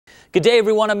Good day,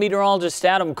 everyone. I'm meteorologist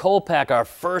Adam Kolpak. Our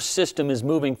first system is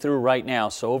moving through right now.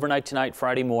 So overnight tonight,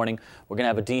 Friday morning, we're going to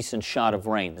have a decent shot of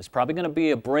rain. There's probably going to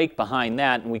be a break behind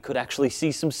that, and we could actually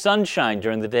see some sunshine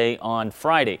during the day on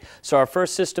Friday. So our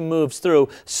first system moves through.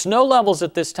 Snow levels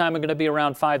at this time are going to be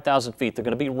around 5,000 feet. They're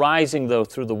going to be rising, though,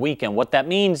 through the weekend. What that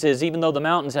means is even though the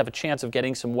mountains have a chance of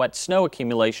getting some wet snow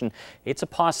accumulation, it's a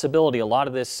possibility a lot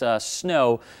of this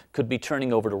snow could be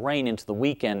turning over to rain into the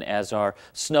weekend as our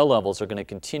snow levels are going to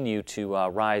continue to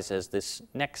rise as this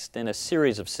next in a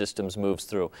series of systems moves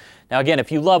through. Now again,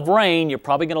 if you love rain, you're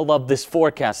probably going to love this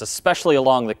forecast, especially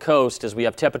along the coast as we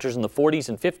have temperatures in the 40s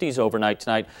and 50s overnight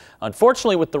tonight.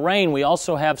 Unfortunately, with the rain, we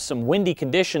also have some windy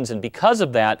conditions, and because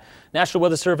of that, National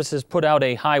Weather Service has put out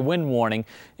a high wind warning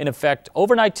in effect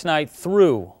overnight tonight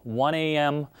through 1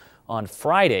 a.m. on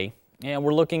Friday. And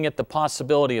we're looking at the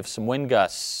possibility of some wind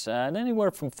gusts, anywhere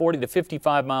from 40 to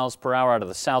 55 miles per hour out of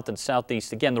the south and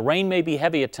southeast. Again, the rain may be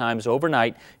heavy at times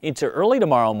overnight into early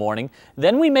tomorrow morning.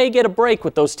 Then we may get a break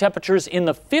with those temperatures in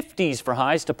the 50s for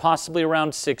highs to possibly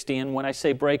around 60. And when I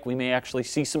say break, we may actually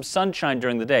see some sunshine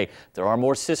during the day. There are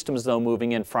more systems, though,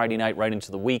 moving in Friday night right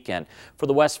into the weekend. For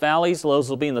the West Valleys, lows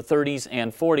will be in the 30s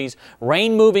and 40s.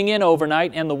 Rain moving in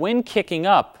overnight and the wind kicking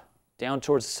up down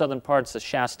towards the southern parts of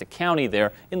Shasta County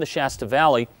there in the Shasta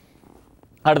Valley.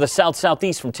 Out of the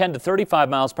south-southeast from 10 to 35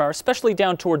 miles per hour, especially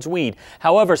down towards Weed.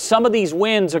 However, some of these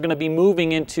winds are going to be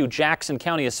moving into Jackson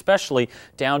County, especially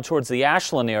down towards the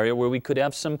Ashland area where we could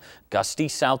have some gusty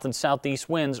south and southeast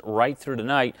winds right through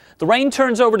tonight. The rain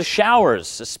turns over to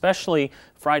showers, especially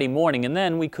Friday morning, and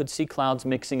then we could see clouds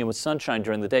mixing in with sunshine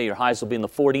during the day. Your highs will be in the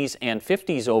 40s and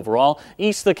 50s overall.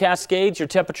 East of the Cascades, your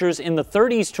temperatures in the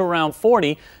 30s to around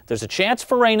 40. There's a chance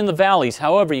for rain in the valleys.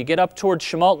 However, you get up towards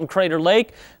Chemult and Crater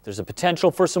Lake, there's a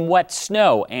potential for some wet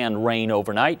snow and rain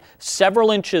overnight. Several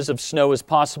inches of snow is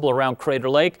possible around Crater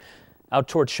Lake. Out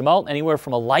towards Chemult, anywhere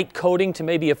from a light coating to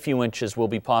maybe a few inches will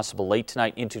be possible late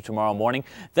tonight into tomorrow morning.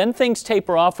 Then things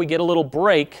taper off. We get a little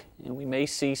break, and we may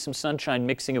see some sunshine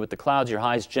mixing it with the clouds. Your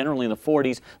highs generally in the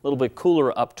 40s, a little bit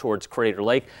cooler up towards Crater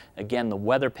Lake. Again, the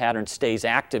weather pattern stays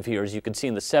active here, as you can see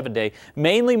in the 7-day.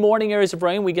 Mainly morning areas of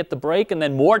rain. We get the break, and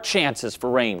then more chances for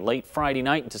rain late Friday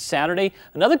night into Saturday.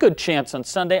 Another good chance on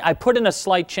Sunday. I put in a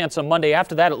slight chance on Monday.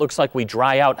 After that, it looks like we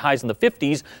dry out. Highs in the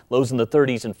 50s, lows in the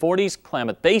 30s and 40s.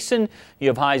 Klamath Basin, you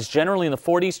have highs generally in the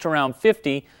 40s to around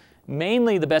 50.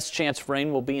 Mainly the best chance for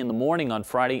rain will be in the morning on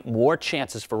Friday. More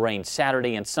chances for rain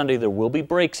Saturday and Sunday. There will be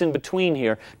breaks in between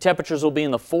here. Temperatures will be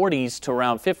in the 40s to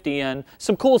around 50 and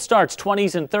some cool starts,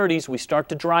 20s and 30s. We start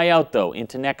to dry out, though,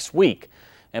 into next week.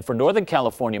 And for Northern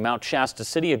California, Mount Shasta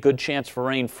City, a good chance for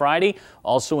rain Friday.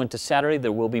 Also into Saturday,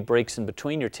 there will be breaks in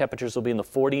between. Your temperatures will be in the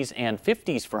 40s and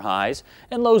 50s for highs,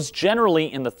 and lows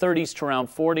generally in the 30s to around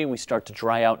 40. We start to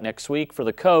dry out next week. For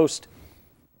the coast,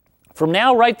 from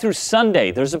now right through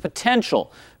Sunday, there's a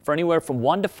potential for anywhere from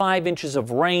 1 to 5 inches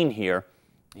of rain here.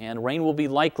 And rain will be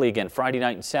likely again Friday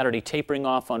night and Saturday, tapering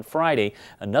off on Friday.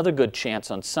 Another good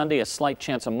chance on Sunday, a slight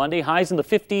chance on Monday. Highs in the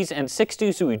 50s and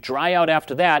 60s. So we dry out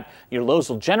after that. Your lows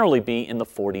will generally be in the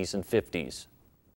 40s and 50s.